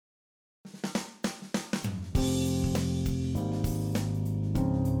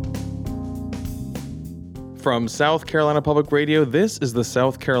From South Carolina Public Radio, this is the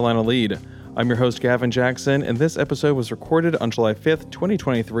South Carolina Lead. I'm your host, Gavin Jackson, and this episode was recorded on July 5th,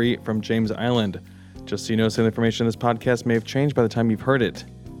 2023 from James Island. Just so you know, some information in this podcast may have changed by the time you've heard it.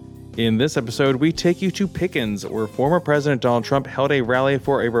 In this episode, we take you to Pickens, where former President Donald Trump held a rally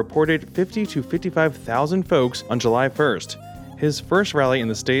for a reported 50 to 55,000 folks on July 1st, his first rally in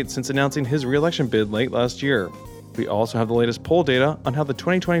the state since announcing his re-election bid late last year. We also have the latest poll data on how the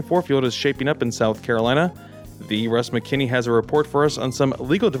 2024 field is shaping up in South Carolina. The Russ McKinney has a report for us on some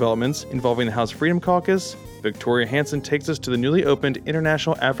legal developments involving the House Freedom Caucus. Victoria Hanson takes us to the newly opened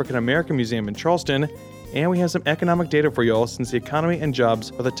International African American Museum in Charleston. And we have some economic data for y'all, since the economy and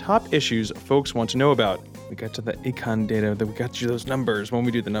jobs are the top issues folks want to know about. We got to the econ data, we got you those numbers when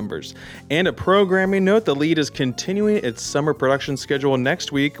we do the numbers. And a programming note, the Lead is continuing its summer production schedule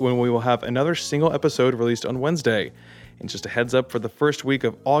next week, when we will have another single episode released on Wednesday. And just a heads up for the first week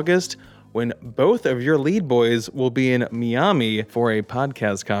of August, when both of your Lead boys will be in Miami for a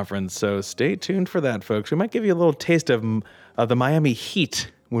podcast conference. So stay tuned for that, folks. We might give you a little taste of the Miami heat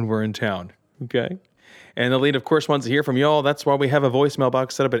when we're in town, okay? And the Lead, of course, wants to hear from y'all. That's why we have a voicemail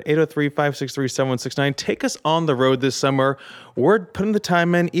box set up at 803-563-7169. Take us on the road this summer. We're putting the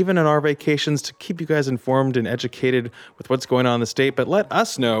time in, even on our vacations, to keep you guys informed and educated with what's going on in the state. But let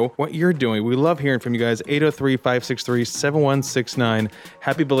us know what you're doing. We love hearing from you guys. 803-563-7169.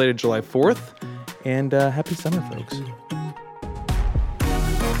 Happy belated July 4th, and happy summer, folks.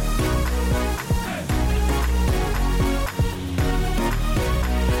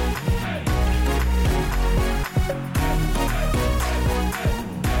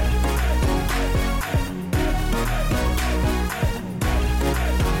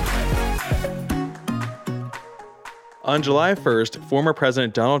 On July 1st, former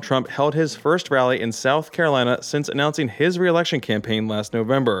President Donald Trump held his first rally in South Carolina since announcing his re-election campaign last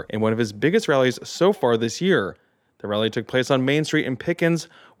November, in one of his biggest rallies so far this year. The rally took place on Main Street in Pickens,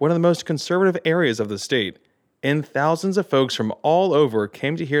 one of the most conservative areas of the state. And thousands of folks from all over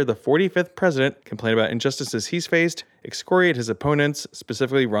came to hear the 45th president complain about injustices he's faced, excoriate his opponents,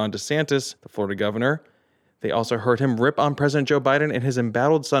 specifically Ron DeSantis, the Florida governor. They also heard him rip on President Joe Biden and his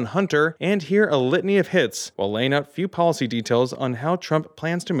embattled son Hunter, and hear a litany of hits while laying out few policy details on how Trump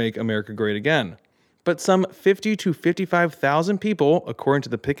plans to make America great again. But some 50 to 55,000 people, according to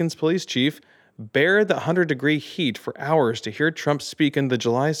the Pickens police chief, bared the 100-degree heat for hours to hear Trump speak in the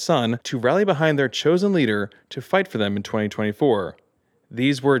July sun to rally behind their chosen leader to fight for them in 2024.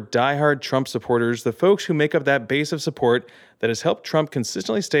 These were diehard Trump supporters, the folks who make up that base of support that has helped Trump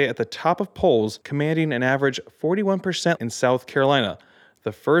consistently stay at the top of polls, commanding an average 41% in South Carolina,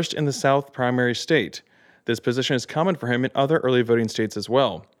 the first in the South primary state. This position is common for him in other early voting states as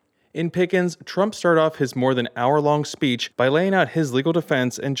well. In Pickens, Trump started off his more than hour-long speech by laying out his legal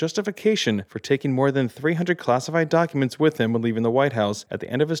defense and justification for taking more than 300 classified documents with him when leaving the White House at the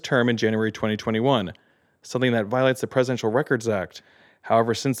end of his term in January 2021, something that violates the Presidential Records Act.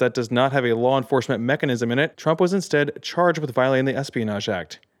 However, since that does not have a law enforcement mechanism in it, Trump was instead charged with violating the Espionage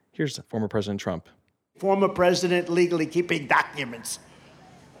Act. Here's former President Trump. Former president legally keeping documents.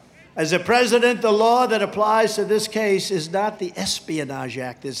 As a president, the law that applies to this case is not the Espionage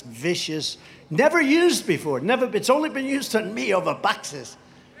Act, this vicious, never used before, it's only been used on me over boxes,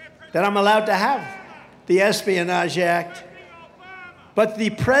 that I'm allowed to have the Espionage Act. But the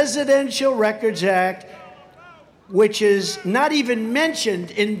Presidential Records Act, which is not even mentioned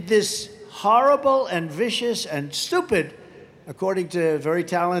in this horrible and vicious and stupid, according to very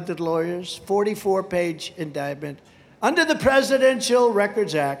talented lawyers, 44-page indictment, under the Presidential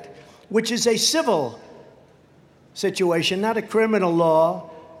Records Act, which is a civil situation, not a criminal law.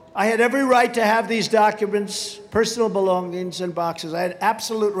 I had every right to have these documents, personal belongings and boxes. I had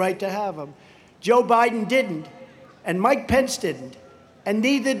absolute right to have them. Joe Biden didn't, and Mike Pence didn't, and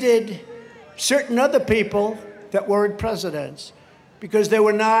neither did certain other people that weren't presidents, because they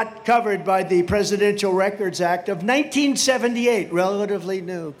were not covered by the Presidential Records Act of 1978, relatively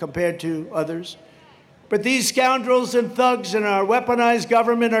new compared to others. But these scoundrels and thugs in our weaponized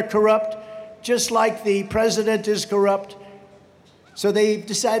government are corrupt, just like the president is corrupt. So they've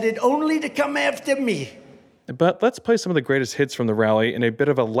decided only to come after me. But let's play some of the greatest hits from the rally in a bit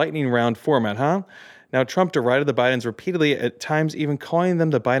of a lightning round format, huh? Now, Trump derided the Bidens repeatedly, at times even calling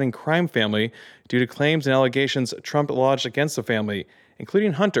them the Biden crime family, due to claims and allegations Trump lodged against the family,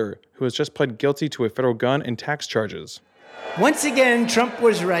 including Hunter, who has just pled guilty to a federal gun and tax charges. Once again, Trump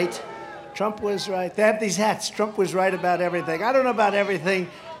was right. Trump was right. They have these hats. Trump was right about everything. I don't know about everything,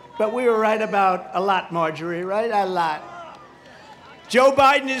 but we were right about a lot, Marjorie, right? A lot. Joe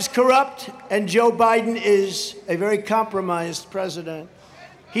Biden is corrupt, and Joe Biden is a very compromised president.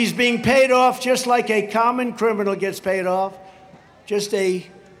 He's being paid off just like a common criminal gets paid off, just a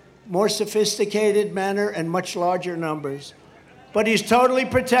more sophisticated manner and much larger numbers. But he's totally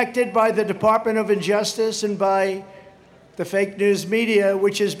protected by the Department of Injustice and by the fake news media,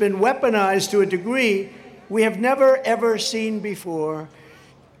 which has been weaponized to a degree we have never, ever seen before.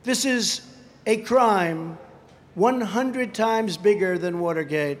 This is a crime 100 times bigger than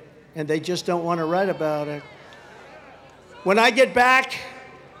Watergate, and they just don't want to write about it. When I get back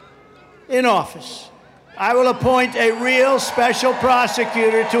in office, I will appoint a real special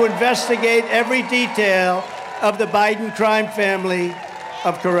prosecutor to investigate every detail of the Biden crime family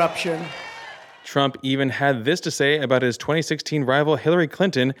of corruption. Trump even had this to say about his 2016 rival Hillary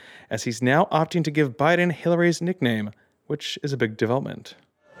Clinton, as he's now opting to give Biden Hillary's nickname, which is a big development.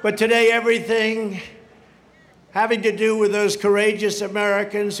 But today, everything having to do with those courageous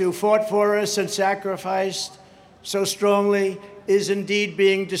Americans who fought for us and sacrificed so strongly is indeed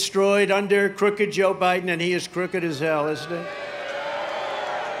being destroyed under crooked Joe Biden, and he is crooked as hell, isn't he?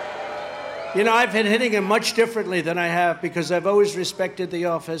 You know, I've been hitting him much differently than I have because I've always respected the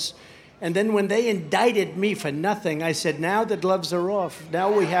office. And then when they indicted me for nothing, I said, now the gloves are off.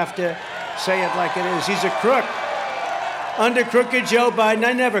 Now we have to say it like it is. He's a crook. Under crooked Joe Biden,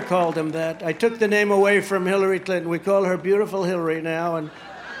 I never called him that. I took the name away from Hillary Clinton. We call her beautiful Hillary now, and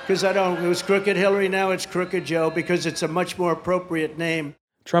because it was crooked Hillary, now it's crooked Joe, because it's a much more appropriate name.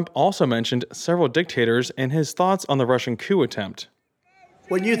 Trump also mentioned several dictators and his thoughts on the Russian coup attempt.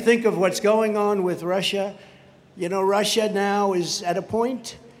 When you think of what's going on with Russia, you know, Russia now is at a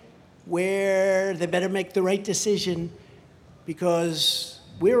point where they better make the right decision, because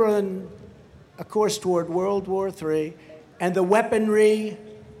we're on a course toward World War III, and the weaponry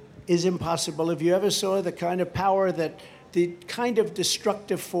is impossible. If you ever saw the kind of power the kind of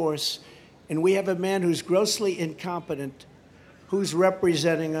destructive force, and we have a man who's grossly incompetent, who's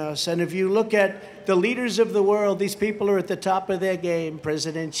representing us. And if you look at the leaders of the world, these people are at the top of their game,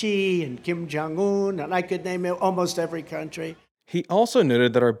 President Xi and Kim Jong-un, and I could name almost every country. He also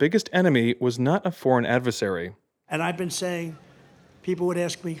noted that our biggest enemy was not a foreign adversary. And I've been saying, people would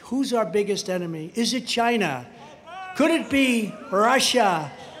ask me, who's our biggest enemy? Is it China? Could it be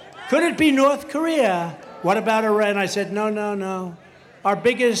Russia? Could it be North Korea? What about Iran? I said, no. Our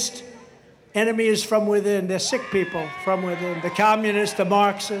biggest enemy is from within. They're sick people from within. The communists, the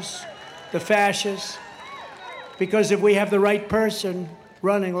Marxists, the fascists. Because if we have the right person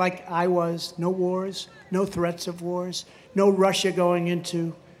running like I was, no wars, no threats of wars, no Russia going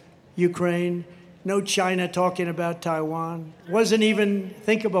into Ukraine, no China talking about Taiwan. Wasn't even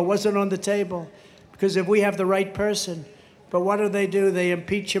thinkable, wasn't on the table. Because if we have the right person, but what do? They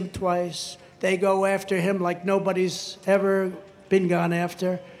impeach him twice. They go after him like nobody's ever been gone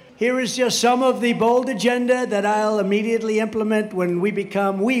after. Here is just some of the bold agenda that I'll immediately implement when we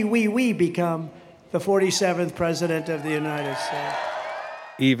become the 47th president of the United States.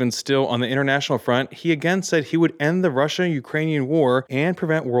 Even still on the international front, he again said he would end the Russia-Ukrainian war and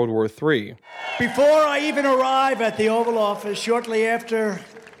prevent World War III. Before I even arrive at the Oval Office, shortly after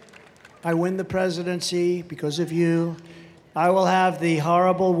I win the presidency, because of you, I will have the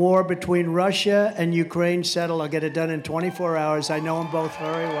horrible war between Russia and Ukraine settled. I'll get it done in 24 hours. I know them both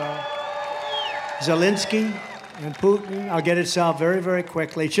very well. Zelensky and Putin, I'll get it solved very, very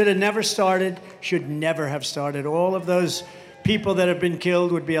quickly. Should have never have started. All of those people that have been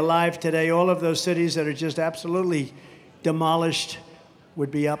killed would be alive today. All of those cities that are just absolutely demolished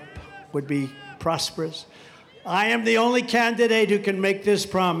would be prosperous. I am the only candidate who can make this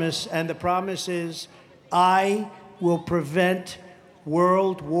promise, and the promise is I will prevent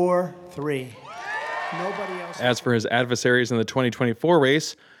World War III. Nobody else. As for his adversaries in the 2024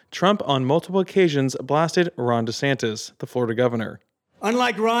 race, Trump on multiple occasions blasted Ron DeSantis, the Florida governor.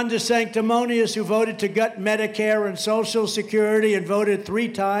 Unlike Ron DeSanctimonious, who voted to gut Medicare and Social Security and voted 3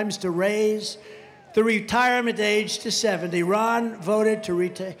 times to raise the retirement age to 70, Ron voted to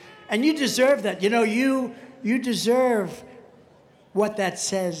retire. And you deserve that. You know, you deserve what that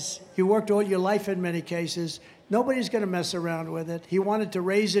says. You worked all your life in many cases. Nobody's going to mess around with it. He wanted to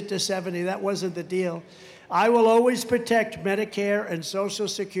raise it to 70. That wasn't the deal. I will always protect Medicare and Social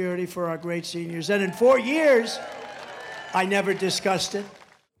Security for our great seniors. And in 4 years, I never discussed it.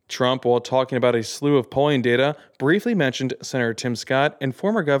 Trump, while talking about a slew of polling data, briefly mentioned Senator Tim Scott and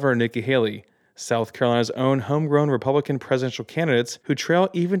former Governor Nikki Haley, South Carolina's own homegrown Republican presidential candidates who trail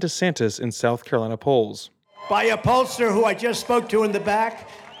even DeSantis in South Carolina polls. By a pollster who I just spoke to in the back,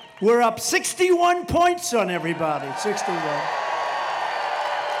 we're up 61 points on everybody. 61.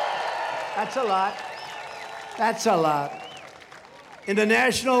 That's a lot. That's a lot. In the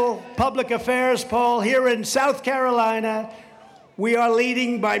National Public Affairs poll here in South Carolina, We are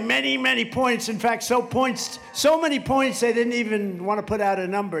leading by many, many points. In fact, so many points they didn't even want to put out a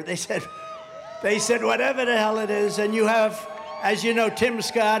number. They said whatever the hell it is. And you have, as you know, Tim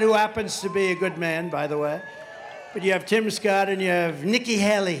Scott, who happens to be a good man, by the way. But you have Tim Scott and you have Nikki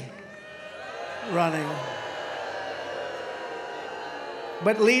Haley running.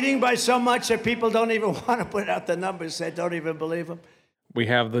 But leading by so much that people don't even want to put out the numbers. They don't even believe them. We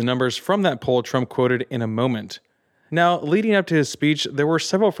have the numbers from that poll Trump quoted in a moment. Now, leading up to his speech, there were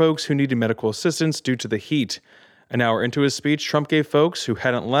several folks who needed medical assistance due to the heat. An hour into his speech, Trump gave folks who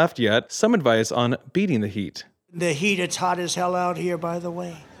hadn't left yet some advice on beating the heat. The heat, it's hot as hell out here, by the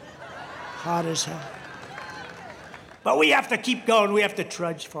way. Hot as hell. But we have to keep going. We have to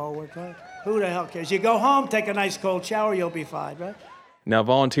trudge forward, right? Who the hell cares? You go home, take a nice cold shower, you'll be fine, right? Now,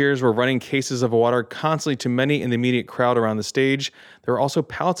 volunteers were running cases of water constantly to many in the immediate crowd around the stage. There were also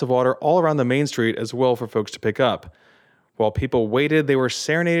pallets of water all around the main street as well for folks to pick up. While people waited, they were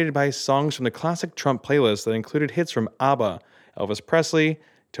serenaded by songs from the classic Trump playlist that included hits from ABBA, Elvis Presley,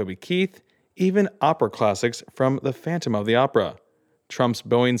 Toby Keith, even opera classics from The Phantom of the Opera. Trump's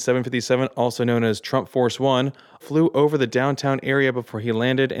Boeing 757, also known as Trump Force One, flew over the downtown area before he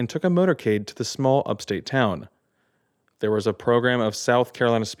landed and took a motorcade to the small upstate town. There was a program of South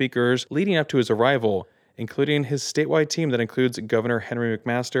Carolina speakers leading up to his arrival, including his statewide team that includes Governor Henry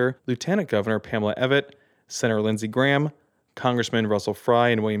McMaster, Lieutenant Governor Pamela Evette, Senator Lindsey Graham, Congressman Russell Fry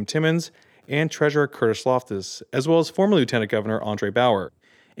and William Timmons, and Treasurer Curtis Loftus, as well as former Lieutenant Governor Andre Bauer.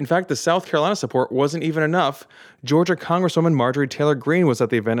 In fact, the South Carolina support wasn't even enough. Georgia Congresswoman Marjorie Taylor Greene was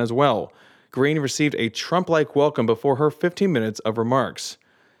at the event as well. Greene received a Trump-like welcome before her 15 minutes of remarks.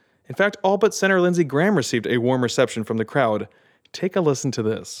 In fact, all but Senator Lindsey Graham received a warm reception from the crowd. Take a listen to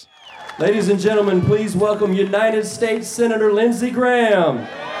this. Ladies and gentlemen, please welcome United States Senator Lindsey Graham.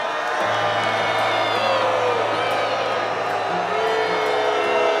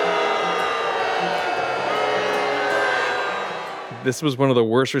 This was one of the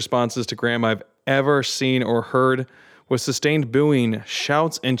worst responses to Graham I've ever seen or heard, with sustained booing,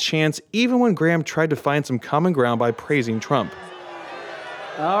 shouts, and chants, even when Graham tried to find some common ground by praising Trump.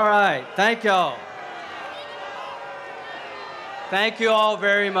 All right, thank y'all. Thank you all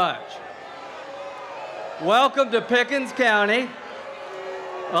very much. Welcome to Pickens County.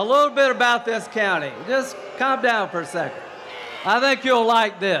 A little bit about this county. Just calm down for a second. I think you'll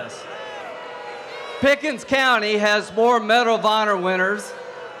like this. Pickens County has more Medal of Honor winners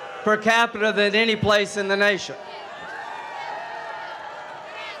per capita than any place in the nation.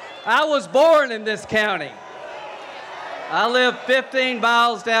 I was born in this county. I live 15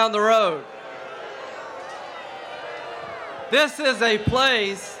 miles down the road. This is a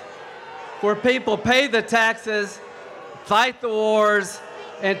place where people pay the taxes, fight the wars,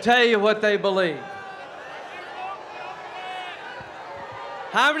 and tell you what they believe.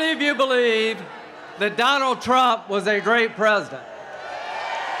 How many of you believe that Donald Trump was a great president?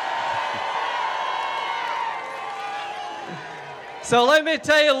 So let me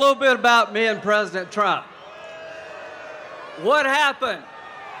tell you a little bit about me and President Trump. What happened?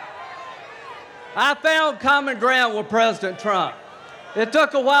 I found common ground with President Trump. It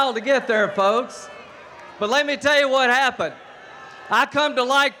took a while to get there, folks. But let me tell you what happened. I come to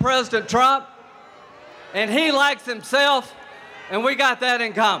like President Trump, and he likes himself, and we got that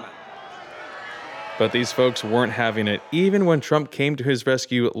in common. But these folks weren't having it, even when Trump came to his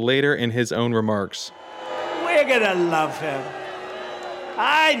rescue later in his own remarks. We're gonna love him.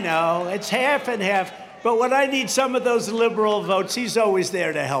 I know, it's half and half, but when I need some of those liberal votes, he's always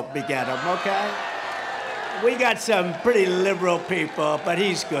there to help me get them, okay? We got some pretty liberal people, but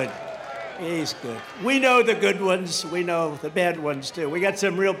he's good. He's good. We know the good ones. We know the bad ones, too. We got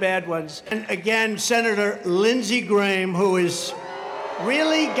some real bad ones. And again, Senator Lindsey Graham, who is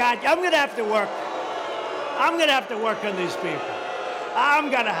really got... I'm going to have to work. I'm going to have to work on these people.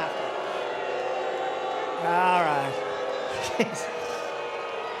 I'm going to have to. All right.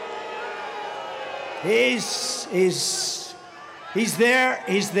 He's there.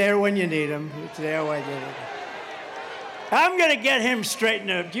 He's there when you need him. He's there when you need him. I'm going to get him straightened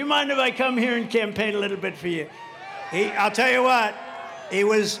up. Do you mind if I come here and campaign a little bit for you? I'll tell you what, he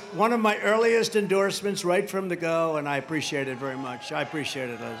was one of my earliest endorsements right from the go, and I appreciate it very much. I appreciate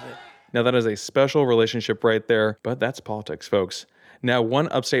it, Leslie. Now, that is a special relationship right there, but that's politics, folks. Now, one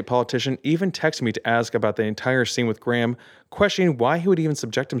upstate politician even texted me to ask about the entire scene with Graham, questioning why he would even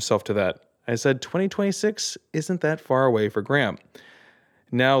subject himself to that. I said 2026 isn't that far away for Graham.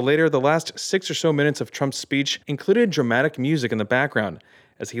 Now, later, the last 6 or so minutes of Trump's speech included dramatic music in the background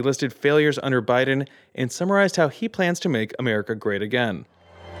as he listed failures under Biden and summarized how he plans to make America great again.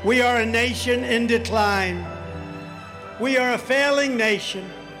 We are a nation in decline. We are a failing nation.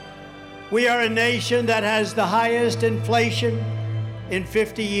 We are a nation that has the highest inflation in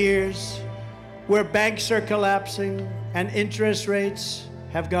 50 years, where banks are collapsing and interest rates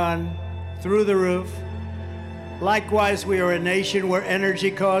have gone through the roof. Likewise, we are a nation where energy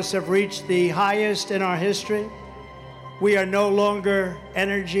costs have reached the highest in our history. We are no longer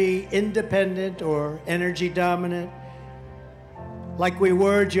energy independent or energy dominant like we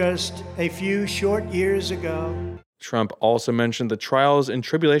were just a few short years ago. Trump also mentioned the trials and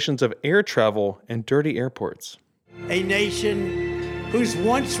tribulations of air travel and dirty airports. A nation whose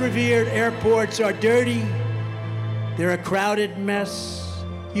once revered airports are dirty. They're a crowded mess.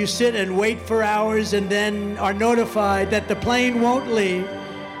 You sit and wait for hours and then are notified that the plane won't leave,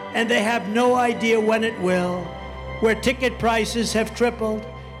 and they have no idea when it will. Where ticket prices have tripled,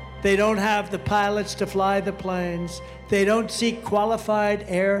 they don't have the pilots to fly the planes. They don't seek qualified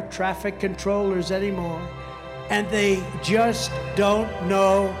air traffic controllers anymore. And they just don't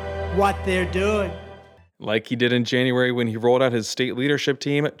know what they're doing. Like he did in January when he rolled out his state leadership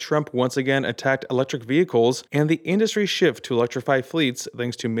team, Trump once again attacked electric vehicles and the industry shift to electrify fleets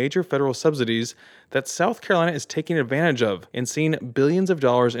thanks to major federal subsidies that South Carolina is taking advantage of and seeing billions of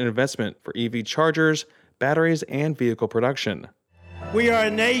dollars in investment for EV chargers, batteries, and vehicle production. We are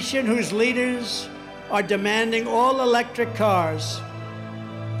a nation whose leaders are demanding all electric cars.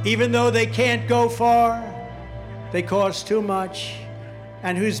 Even though they can't go far, they cost too much,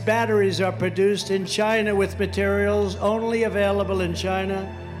 and whose batteries are produced in China with materials only available in China,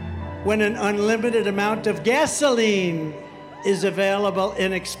 when an unlimited amount of gasoline is available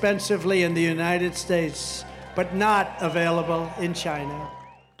inexpensively in the United States, but not available in China.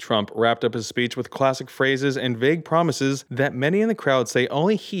 Trump wrapped up his speech with classic phrases and vague promises that many in the crowd say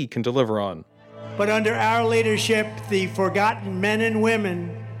only he can deliver on. But under our leadership, the forgotten men and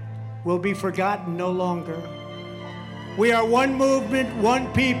women will be forgotten no longer. We are one movement,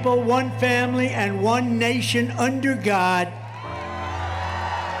 one people, one family, and one nation under God.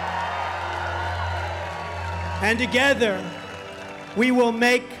 And together, we will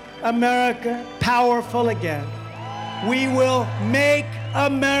make America powerful again. We will make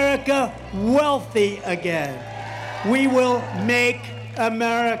America wealthy again. We will make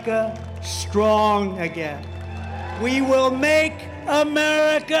America strong again. We will make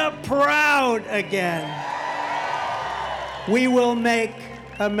America proud again. We will make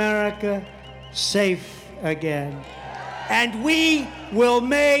America safe again. And we will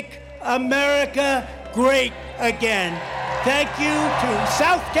make America great again. Thank you to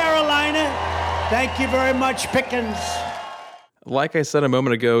South Carolina. Thank you very much, Pickens. Like I said a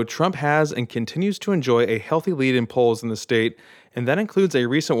moment ago, Trump has and continues to enjoy a healthy lead in polls in the state, and that includes a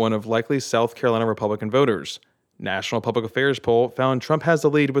recent one of likely South Carolina Republican voters. National Public Affairs poll found Trump has the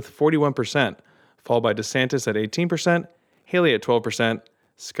lead with 41%, followed by DeSantis at 18%, Haley at 12%,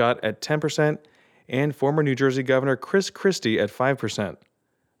 Scott at 10%, and former New Jersey Governor Chris Christie at 5%.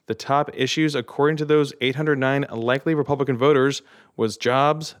 The top issues, according to those 809 likely Republican voters, was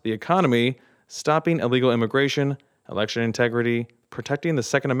jobs, the economy, stopping illegal immigration, election integrity, protecting the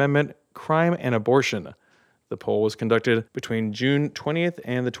Second Amendment, crime, and abortion. The poll was conducted between June 20th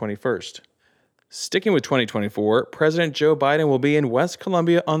and the 21st. Sticking with 2024, President Joe Biden will be in West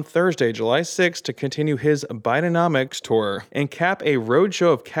Columbia on Thursday, July 6th, to continue his Bidenomics tour and cap a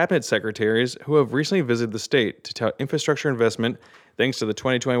roadshow of cabinet secretaries who have recently visited the state to tout infrastructure investment thanks to the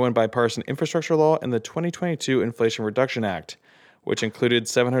 2021 bipartisan infrastructure law and the 2022 Inflation Reduction Act, which included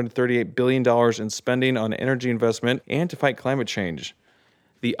 $738 billion in spending on energy investment and to fight climate change.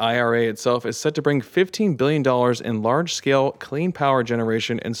 The IRA itself is set to bring $15 billion in large-scale clean power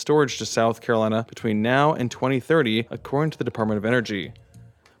generation and storage to South Carolina between now and 2030, according to the Department of Energy.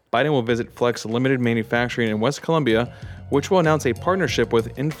 Biden will visit Flex Limited Manufacturing in West Columbia, which will announce a partnership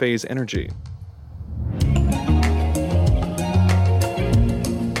with Enphase Energy.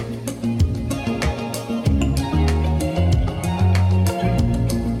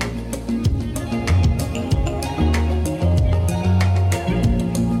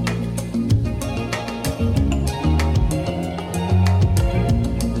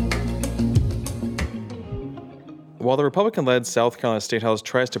 While the Republican-led South Carolina State House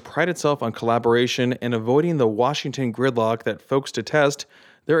tries to pride itself on collaboration and avoiding the Washington gridlock that folks detest,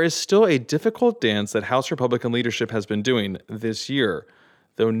 there is still a difficult dance that House Republican leadership has been doing this year,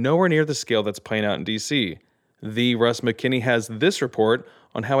 though nowhere near the scale that's playing out in D.C. The Russ McKinney has this report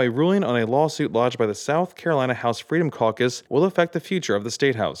on how a ruling on a lawsuit lodged by the South Carolina House Freedom Caucus will affect the future of the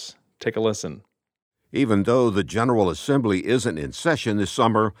State House. Take a listen. Even though the General Assembly isn't in session this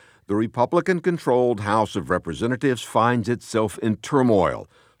summer, the Republican-controlled House of Representatives finds itself in turmoil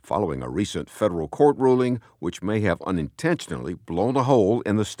following a recent federal court ruling which may have unintentionally blown a hole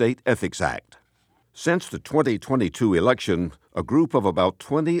in the State Ethics Act. Since the 2022 election, a group of about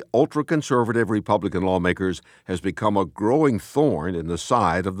 20 ultra-conservative Republican lawmakers has become a growing thorn in the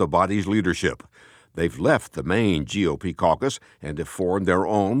side of the body's leadership. They've left the main GOP caucus and have formed their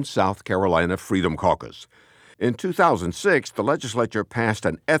own South Carolina Freedom Caucus. In 2006, the legislature passed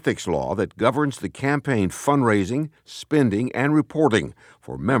an ethics law that governs the campaign fundraising, spending, and reporting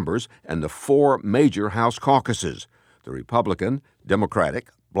for members and the four major House caucuses: the Republican, Democratic,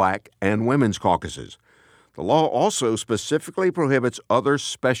 Black, and Women's caucuses. The law also specifically prohibits other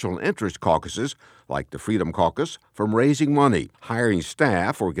special interest caucuses, like the Freedom Caucus, from raising money, hiring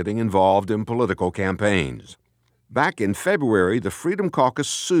staff, or getting involved in political campaigns. Back in February, the Freedom Caucus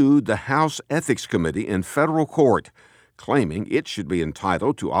sued the House Ethics Committee in federal court, claiming it should be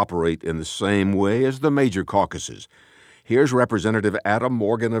entitled to operate in the same way as the major caucuses. Here's Representative Adam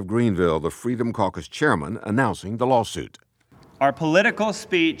Morgan of Greenville, the Freedom Caucus chairman, announcing the lawsuit. Our political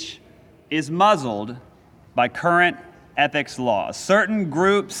speech is muzzled by current ethics laws. Certain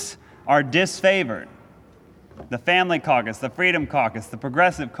groups are disfavored. The Family Caucus, the Freedom Caucus, the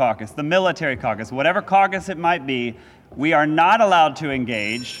Progressive Caucus, the Military Caucus, whatever caucus it might be, we are not allowed to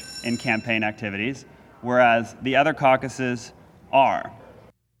engage in campaign activities, whereas the other caucuses are.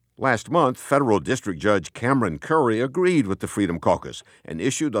 Last month, federal district judge Cameron Curry agreed with the Freedom Caucus and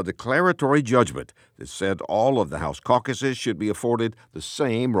issued a declaratory judgment that said all of the House caucuses should be afforded the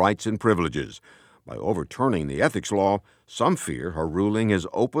same rights and privileges. By overturning the ethics law, some fear her ruling has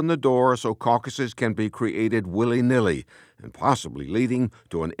opened the door so caucuses can be created willy-nilly and possibly leading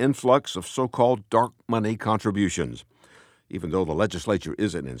to an influx of so-called dark money contributions. Even though the legislature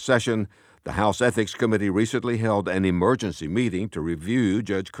isn't in session, the House Ethics Committee recently held an emergency meeting to review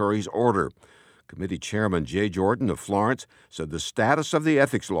Judge Curry's order. Committee Chairman Jay Jordan of Florence said the status of the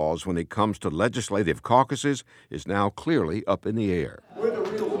ethics laws when it comes to legislative caucuses is now clearly up in the air.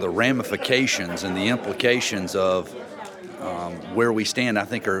 The ramifications and the implications of where we stand, I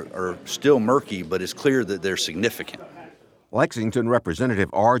think, are still murky, but it's clear that they're significant. Lexington Representative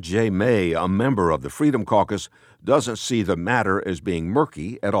R.J. May, a member of the Freedom Caucus, doesn't see the matter as being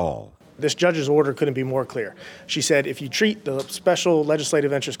murky at all. This judge's order couldn't be more clear. She said if you treat the special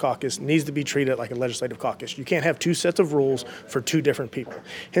legislative interest caucus, it needs to be treated like a legislative caucus. You can't have two sets of rules for two different people.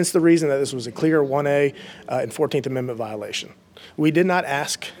 Hence the reason that this was a clear 1A and 14th Amendment violation. We did not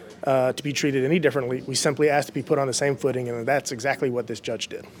ask to be treated any differently. We simply asked to be put on the same footing, and that's exactly what this judge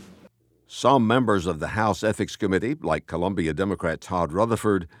did. Some members of the House Ethics Committee, like Columbia Democrat Todd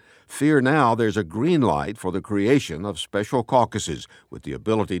Rutherford, fear now there's a green light for the creation of special caucuses with the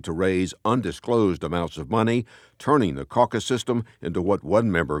ability to raise undisclosed amounts of money, turning the caucus system into what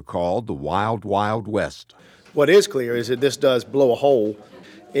one member called the Wild, Wild West. What is clear is that this does blow a hole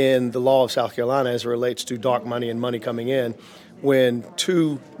in the law of South Carolina as it relates to dark money and money coming in. When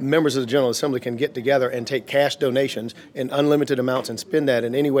two members of the General Assembly can get together and take cash donations in unlimited amounts and spend that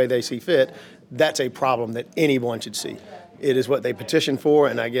in any way they see fit, that's a problem that anyone should see. It is what they petitioned for,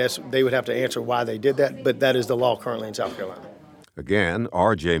 and I guess they would have to answer why they did that, but that is the law currently in South Carolina. Again,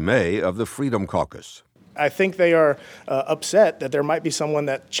 R.J. May of the Freedom Caucus. I think they are upset that there might be someone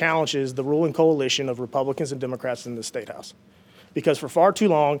that challenges the ruling coalition of Republicans and Democrats in the State House. Because for far too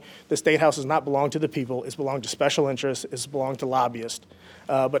long, the State House has not belonged to the people. It's belonged to special interests. It's belonged to lobbyists.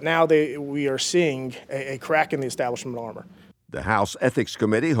 But now we are seeing a crack in the establishment armor. The House Ethics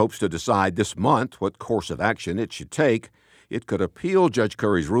Committee hopes to decide this month what course of action it should take. It could appeal Judge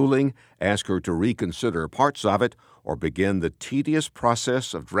Curry's ruling, ask her to reconsider parts of it, or begin the tedious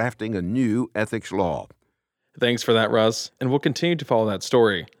process of drafting a new ethics law. Thanks for that, Russ, and we'll continue to follow that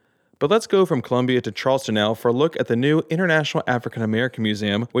story. But let's go from Columbia to Charleston now for a look at the new International African American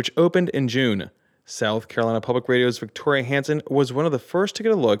Museum, which opened in June. South Carolina Public Radio's Victoria Hansen was one of the first to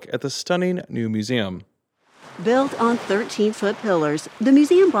get a look at the stunning new museum. Built on 13-foot pillars, the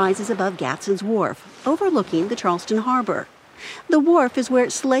museum rises above Gadsden's Wharf, overlooking the Charleston Harbor. The wharf is where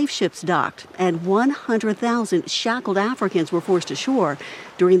slave ships docked, and 100,000 shackled Africans were forced ashore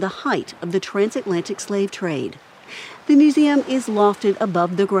during the height of the transatlantic slave trade. The museum is lofted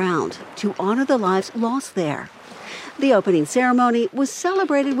above the ground to honor the lives lost there. The opening ceremony was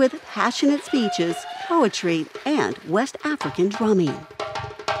celebrated with passionate speeches, poetry, and West African drumming.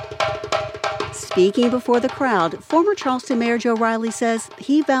 Speaking before the crowd, former Charleston Mayor Joe Riley says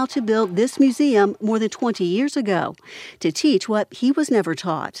he vowed to build this museum more than 20 years ago to teach what he was never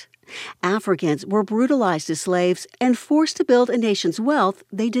taught. Africans were brutalized as slaves and forced to build a nation's wealth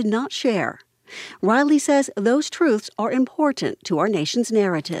they did not share. Riley says those truths are important to our nation's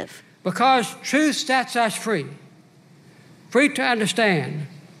narrative. Because truth sets us free. Free to understand,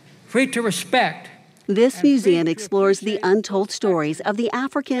 free to respect. This museum explores the untold stories of the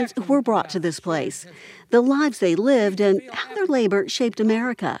Africans who were brought to this place, the lives they lived, and how their labor shaped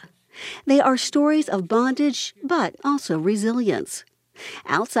America. They are stories of bondage, but also resilience.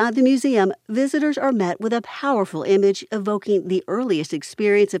 Outside the museum, visitors are met with a powerful image evoking the earliest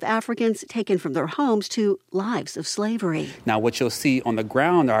experience of Africans taken from their homes to lives of slavery. Now, what you'll see on the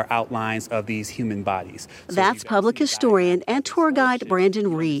ground are outlines of these human bodies. That's public historian and tour guide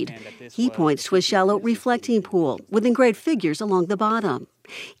Brandon Reed. He points to a shallow reflecting pool with engraved figures along the bottom.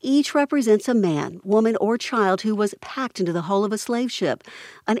 Each represents a man, woman, or child who was packed into the hull of a slave ship,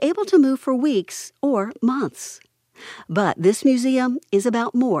 unable to move for weeks or months. But this museum is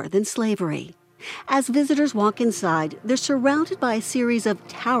about more than slavery. As visitors walk inside, they're surrounded by a series of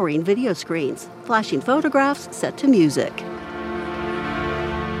towering video screens, flashing photographs set to music.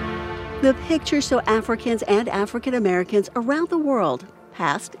 The pictures show Africans and African Americans around the world,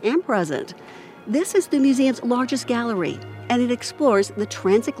 past and present. This is the museum's largest gallery, and it explores the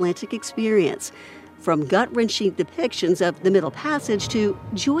transatlantic experience, from gut-wrenching depictions of the Middle Passage to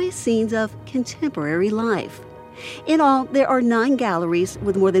joyous scenes of contemporary life. In all, there are 9 galleries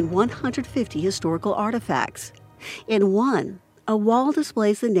with more than 150 historical artifacts. In one, a wall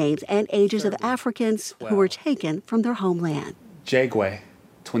displays the names and ages of Africans who were taken from their homeland. Jagwe,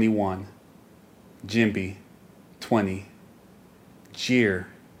 21. Jimby, 20. Jir,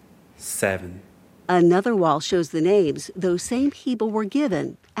 7. Another wall shows the names those same people were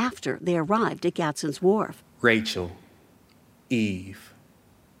given after they arrived at Gadsden's Wharf. Rachel, Eve,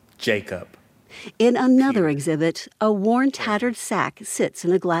 Jacob. In another exhibit, a worn, tattered sack sits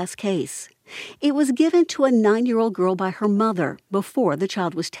in a glass case. It was given to a 9-year-old girl by her mother before the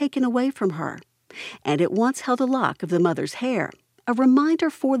child was taken away from her. And it once held a lock of the mother's hair, a reminder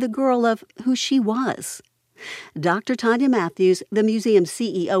for the girl of who she was. Dr. Tanya Matthews, the museum's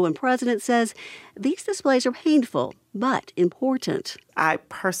CEO and president, says these displays are painful but important. I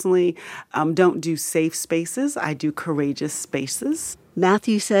personally don't do safe spaces. I do courageous spaces.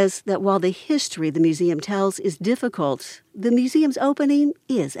 Matthews says that while the history the museum tells is difficult, the museum's opening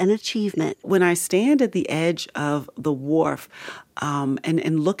is an achievement. When I stand at the edge of the wharf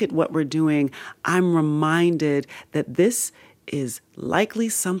and look at what we're doing, I'm reminded that this is likely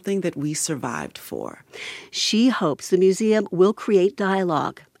something that we survived for. She hopes the museum will create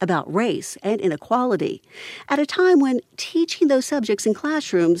dialogue about race and inequality at a time when teaching those subjects in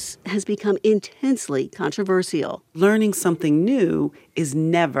classrooms has become intensely controversial. Learning something new is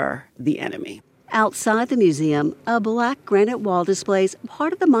never the enemy. Outside the museum, a black granite wall displays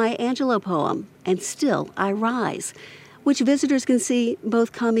part of the Maya Angelou poem, "And Still I Rise," which visitors can see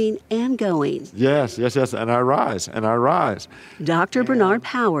both coming and going. Yes, and I rise, and I rise. Dr. Bernard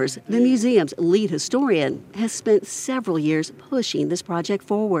Powers, the museum's lead historian, has spent several years pushing this project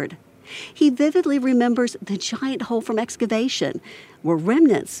forward. He vividly remembers the giant hole from excavation, where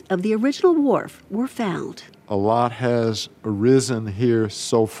remnants of the original wharf were found. A lot has arisen here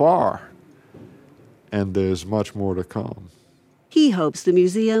so far, and there's much more to come. He hopes the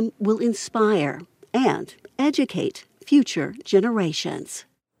museum will inspire and educate future generations.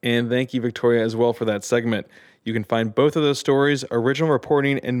 And thank you, Victoria, as well for that segment. You can find both of those stories, original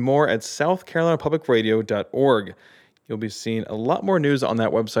reporting, and more at southcarolinapublicradio.org. You'll be seeing a lot more news on that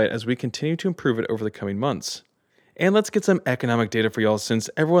website as we continue to improve it over the coming months. And let's get some economic data for y'all, since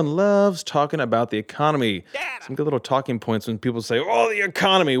everyone loves talking about the economy. Some good little talking points when people say, oh, the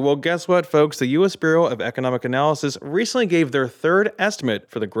economy. Well, guess what, folks? The U.S. Bureau of Economic Analysis recently gave their third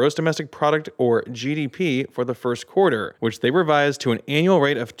estimate for the gross domestic product, or GDP, for the first quarter, which they revised to an annual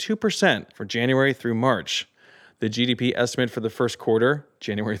rate of 2% for January through March. The GDP estimate for the first quarter,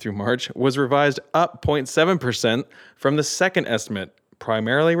 January through March, was revised up 0.7% from the second estimate,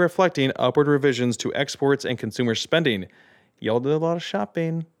 primarily reflecting upward revisions to exports and consumer spending. Y'all did a lot of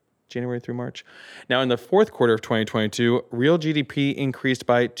shopping, January through March. Now, in the fourth quarter of 2022, real GDP increased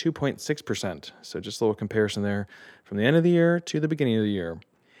by 2.6%. So just a little comparison there from the end of the year to the beginning of the year.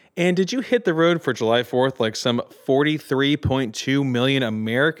 And did you hit the road for July 4th like some 43.2 million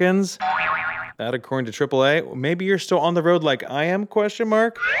Americans? That according to AAA. Maybe you're still on the road like I am, ?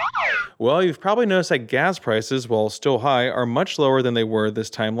 Well, you've probably noticed that gas prices, while still high, are much lower than they were this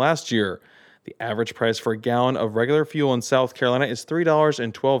time last year. The average price for a gallon of regular fuel in South Carolina is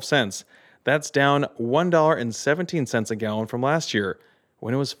 $3.12. That's down $1.17 a gallon from last year,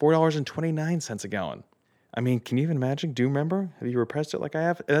 when it was $4.29 a gallon. I mean, can you even imagine? Do you remember? Have you repressed it like I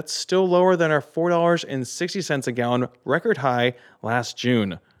have? That's still lower than our $4.60 a gallon record high last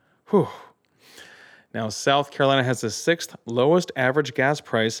June. Whew. Now, South Carolina has the 6th lowest average gas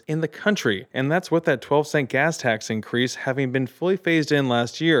price in the country, and that's with that 12-cent gas tax increase having been fully phased in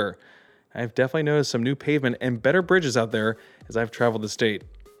last year. I've definitely noticed some new pavement and better bridges out there as I've traveled the state.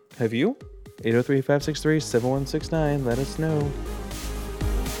 Have you? 803-563-7169. Let us know.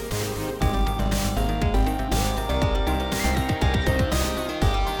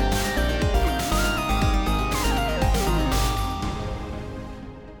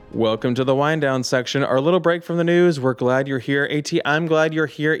 Welcome to the wind down section, our little break from the news. We're glad you're here. AT, I'm glad you're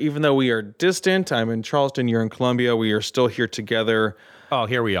here, even though we are distant. I'm in Charleston, you're in Columbia. We are still here together. Oh,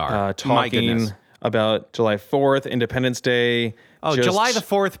 here we are. Talking about July 4th, Independence Day. Oh, July the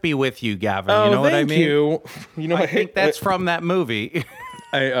 4th be with you, Gavin. Oh, you know what I mean? You know, I think that's from that movie.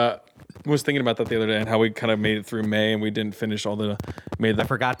 I was thinking about that the other day and how we kind of made it through May and we didn't finish all the... I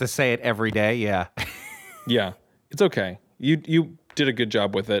forgot to say it every day, yeah. Yeah, it's okay. You did a good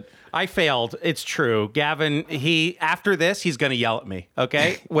job with it. I failed. It's true. Gavin, after this, he's going to yell at me,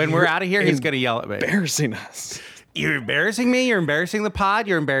 okay? When we're out of here, he's going to yell at me. Embarrassing us. You're embarrassing me. You're embarrassing the pod.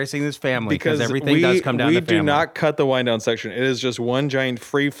 You're embarrassing this family because everything does come down to family. We do not cut the wind down section. It is just one giant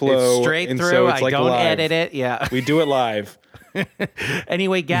free flow. It's straight through. So it's I like don't live. edit it. Yeah. We do it live.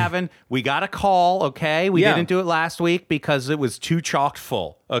 Anyway, Gavin, we got a call, okay? We didn't do it last week because it was too chock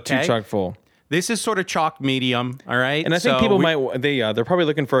full, okay? Too chock full. This is sort of chalk medium, all right? And I think people they're probably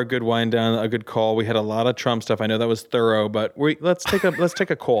looking for a good wind down, a good call. We had a lot of Trump stuff. I know that was thorough, but let's take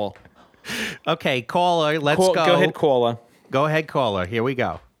a call. Okay, caller, let's go. Go ahead, caller. Go ahead, caller. Here we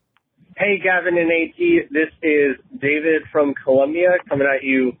go. Hey, Gavin and AT. This is David from Columbia coming at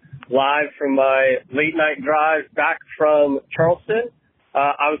you live from my late night drive back from Charleston.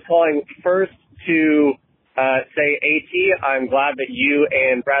 I was calling first to say, AT, I'm glad that you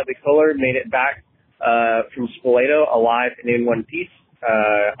and Bradley Fuller made it back from Spoleto alive and in one piece.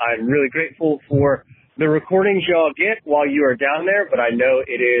 I'm really grateful for the recordings y'all get while you are down there, but I know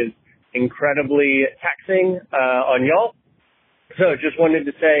it is incredibly taxing on y'all. So just wanted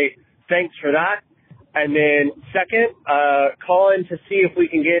to say thanks for that. And then second, calling to see if we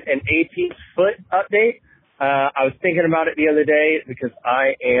can get an AT's foot update. I was thinking about it the other day because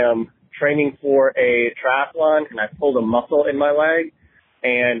I am training for a triathlon and I pulled a muscle in my leg.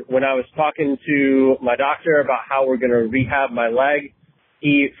 And when I was talking to my doctor about how we're going to rehab my leg,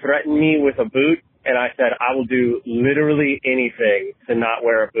 he threatened me with a boot. And I said, I will do literally anything to not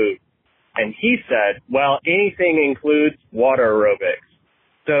wear a boot. And he said, well, anything includes water aerobics.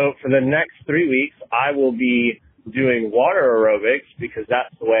 So for the next 3 weeks, I will be doing water aerobics because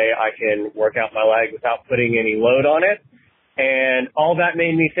that's the way I can work out my leg without putting any load on it. And all that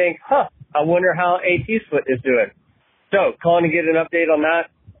made me think, I wonder how AT's foot is doing. So calling to get an update on that.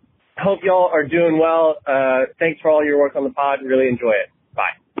 Hope y'all are doing well. Thanks for all your work on the pod. Really enjoy it.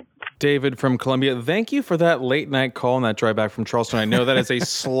 Bye. David from Columbia, thank you for that late night call and that drive back from Charleston. I know that is a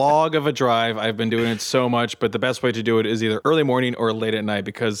slog of a drive. I've been doing it so much, but the best way to do it is either early morning or late at night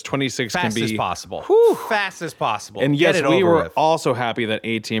because 26 fast can be... Fast as possible. Fast as possible. And yes, we were also happy that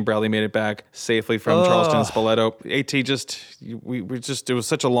AT and Bradley made it back safely from Charleston and Spoleto. AT it was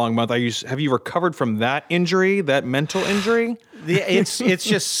such a long month. Have you recovered from that injury, that mental injury? It's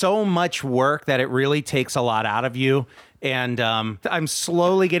just so much work that it really takes a lot out of you. And I'm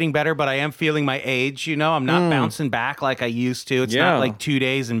slowly getting better, but I am feeling my age. You know, I'm not bouncing back like I used to. It's not like 2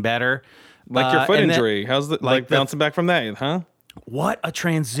 days and better. Like your foot injury. How's the bouncing back from that, huh? What a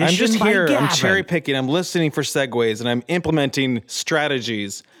transition. I'm just here. Gavin. I'm cherry picking. I'm listening for segues and I'm implementing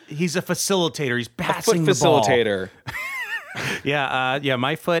strategies. He's a facilitator. He's passing the ball. Facilitator. Yeah,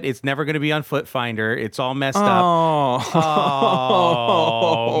 my foot, it's never going to be on Foot Finder. It's all messed up.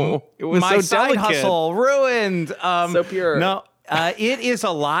 Oh. It was my so side delicate. hustle ruined. So pure. No, it is a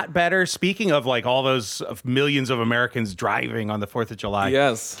lot better. Speaking of like all those millions of Americans driving on the 4th of July.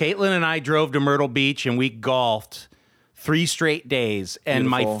 Yes. Caitlin and I drove to Myrtle Beach and we golfed 3 straight days and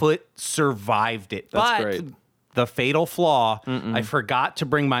Beautiful. my foot survived it. That's but great. The fatal flaw, I forgot to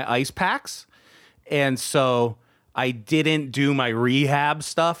bring my ice packs. And so I didn't do my rehab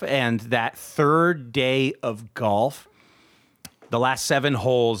stuff, and that 3rd day of golf, the last 7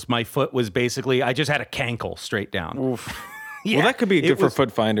 holes, my foot was basically, I just had a cankle straight down. Oof. Yeah, well, that could be good for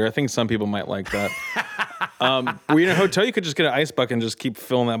Foot Finder. I think some people might like that. Were you in a hotel? You could just get an ice bucket and just keep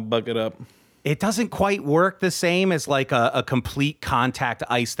filling that bucket up. It doesn't quite work the same as like a complete contact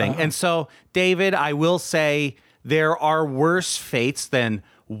ice thing. And so, David, I will say there are worse fates than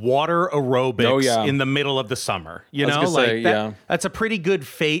water aerobics in the middle of the summer. You know, that's a pretty good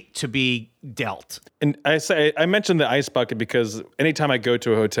fate to be dealt. And I mentioned the ice bucket because anytime I go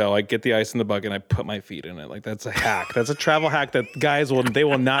to a hotel, I get the ice in the bucket and I put my feet in it. Like that's a hack. That's a travel hack that guys will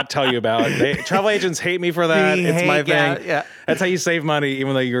not tell you about. Travel agents hate me for that. It's my thing. Yeah. That's how you save money,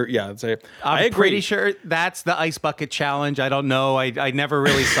 even though I agree. Pretty sure that's the ice bucket challenge. I don't know. I never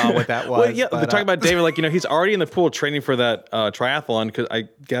really saw what that was. Well, yeah, but, talking about David, he's already in the pool training for that triathlon because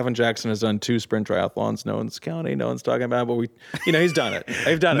Gavin Jackson has done 2 sprint triathlons. No one's counting. No one's talking about it, but he's done it.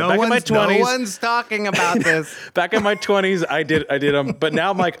 I've done it. Back in my 20s. No one's talking about this. Back in my 20s, I did them. But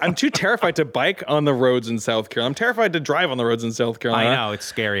now I'm too terrified to bike on the roads in South Carolina. I'm terrified to drive on the roads in South Carolina. I know, it's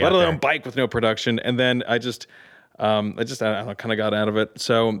scary. Let alone bike with no production. And then I don't know, kind of got out of it.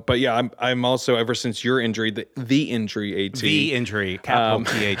 So, but yeah, I'm also, ever since your injury, the injury, AT. The injury, capital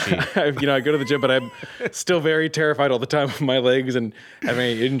T-H-E. I go to the gym, but I'm still very terrified all the time of my legs and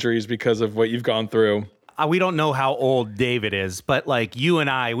having injuries because of what you've gone through. We don't know how old David is, but you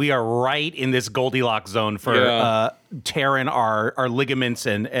and I, we are right in this Goldilocks zone for tearing our ligaments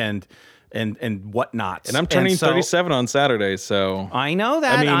and whatnot. And I'm turning 37 on Saturday, so I know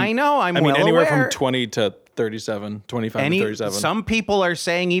that. I'm well anywhere aware. from 20 to 37, 25 to 37. Some people are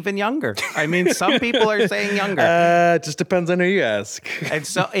saying even younger. Some people are saying younger. It just depends on who you ask. And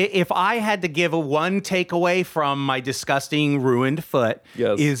so if I had to give one takeaway from my disgusting ruined foot,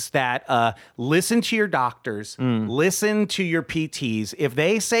 is that listen to your doctors, listen to your PTs. If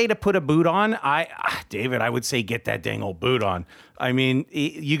they say to put a boot on, David, I would say get that dang old boot on.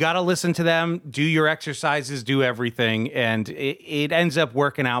 You got to listen to them, do your exercises, do everything, and it ends up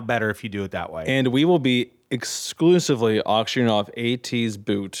working out better if you do it that way. And we will be exclusively auctioning off AT's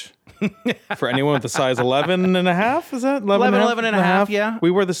boot for anyone with a size 11 and a half. Is that 11 and a half? Yeah.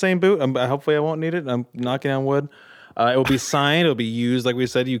 We wear the same boot. Hopefully I won't need it. I'm knocking on wood. It will be signed. It will be used. Like we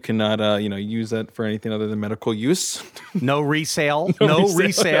said, you cannot, use that for anything other than medical use. No resale. No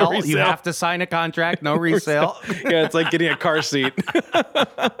resale. You have to sign a contract. No resale. Yeah, it's like getting a car seat.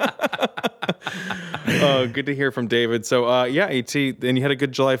 Oh, good to hear from David. So, AT, and you had a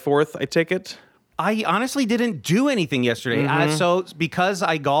good July 4th, I take it? I honestly didn't do anything yesterday. So because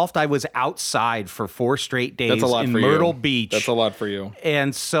I golfed, I was outside for 4 straight days in Myrtle Beach. That's a lot for you.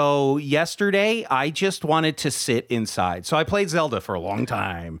 And so yesterday, I just wanted to sit inside. So I played Zelda for a long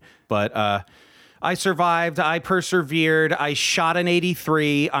time, but I survived. I persevered. I shot an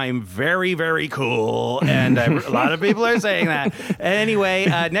 83. I'm very, very cool. And a lot of people are saying that. Anyway,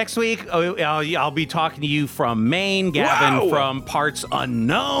 next week, I'll be talking to you from Maine, Gavin from parts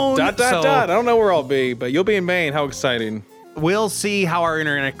unknown. I don't know where I'll be, but you'll be in Maine. How exciting. We'll see how our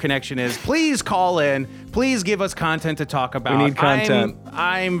internet connection is. Please call in. Please give us content to talk about. We need content.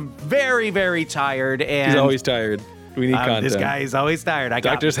 I'm very, very tired. And he's always tired. We need content. This guy is always tired.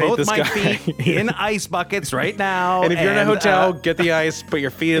 Doctors got both hate this my guy. feet in ice buckets right now. And if you're in a hotel, get the ice, put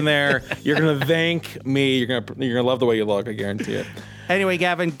your feet in there. You're gonna thank me. You're gonna love the way you look. I guarantee it. Anyway,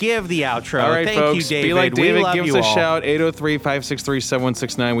 Gavin, give the outro. All right, Thank folks, you, David. Be like David. We love Give you us a all. shout,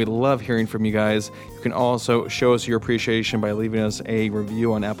 803-563-7169. We love hearing from you guys. You can also show us your appreciation by leaving us a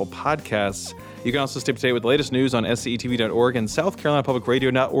review on Apple Podcasts. You can also stay up to date with the latest news on scetv.org and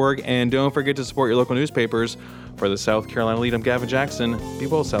southcarolinapublicradio.org. And don't forget to support your local newspapers. For the South Carolina Lead, I'm Gavin Jackson. Be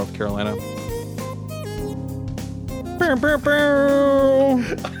well, South Carolina.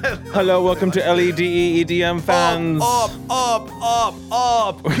 Hello, welcome to LEDE EDM fans. Up.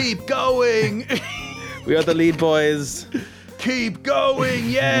 Keep going. We are the Lead Boys. Keep going.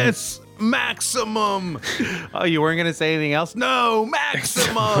 Yes. Maximum. Oh, you weren't going to say anything else? No,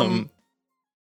 maximum.